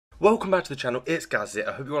Welcome back to the channel, it's Gaz here.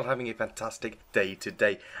 I hope you're all having a fantastic day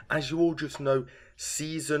today. As you all just know,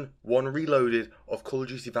 Season 1 Reloaded of Call of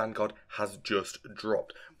Duty Vanguard has just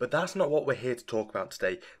dropped. But that's not what we're here to talk about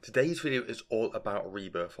today. Today's video is all about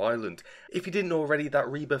Rebirth Island. If you didn't know already, that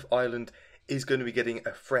Rebirth Island is going to be getting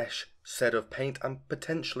a fresh set of paint, and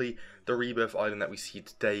potentially the Rebirth Island that we see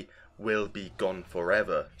today will be gone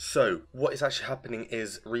forever. So what is actually happening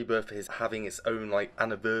is Rebirth is having its own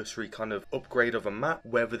anniversary kind of upgrade of a map.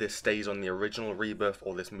 Whether this stays on the original Rebirth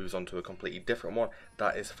or this moves on to a completely different one,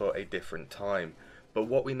 that is for a different time. But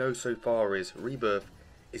what we know so far is Rebirth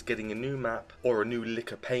is getting a new map or a new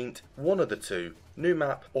lick of paint, one of the two, new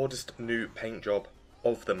map or just a new paint job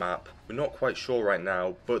of the map. We're not quite sure right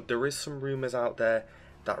now, but there is some rumours out there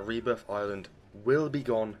that Rebirth Island will be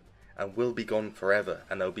gone and will be gone forever,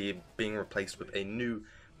 and they'll be being replaced with a new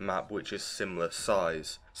map which is similar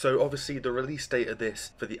size. So obviously the release date of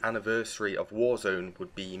this for the anniversary of Warzone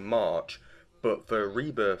would be March, but for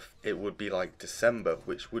Rebirth it would be like December,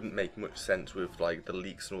 which wouldn't make much sense with the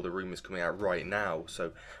leaks and all the rumours coming out right now.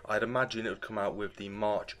 So I'd imagine it would come out with the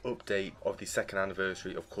March update of the second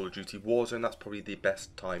anniversary of Call of Duty Warzone. That's probably the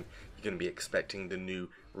best time you're going to be expecting the new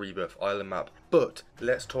Rebirth Island map. But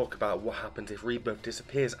let's talk about what happens if Rebirth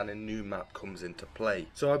disappears and a new map comes into play.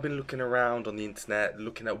 So I've been looking around on the internet,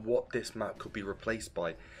 looking at what this map could be replaced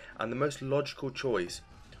by, and the most logical choice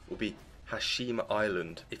will be Hashima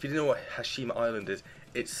Island. If you didn't know what Hashima Island is,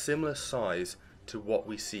 it's similar size to what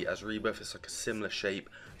we see as Rebirth. It's like a similar shape,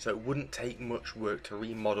 so it wouldn't take much work to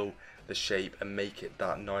remodel the shape and make it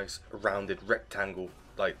that nice rounded rectangle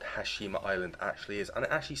like Hashima Island actually is, and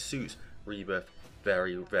it actually suits Rebirth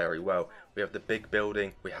very, very well. We have the big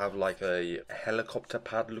building, we have like a helicopter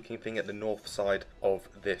pad looking thing at the north side of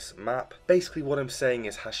this map. Basically what I'm saying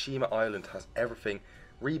is Hashima Island has everything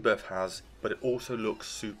Rebirth has, but it also looks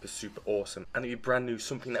super awesome, and it'd be brand new,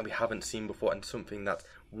 something that we haven't seen before, and something that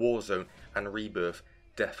Warzone and Rebirth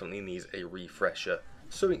definitely needs a refresher.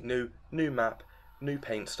 Something new, new map, new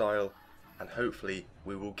paint style, and hopefully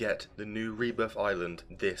we will get the new Rebirth Island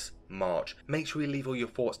this March. Make sure you leave all your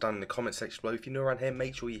thoughts down in the comment section below. If you're new around here,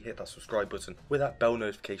 make sure you hit that subscribe button with that bell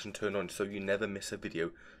notification turned on so you never miss a video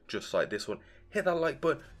just like this one. Hit that like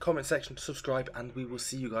button, comment section, subscribe, and we will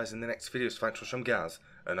see you guys in the next videos. Thanks for watching, Gaz,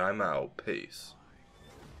 and I'm out. Peace.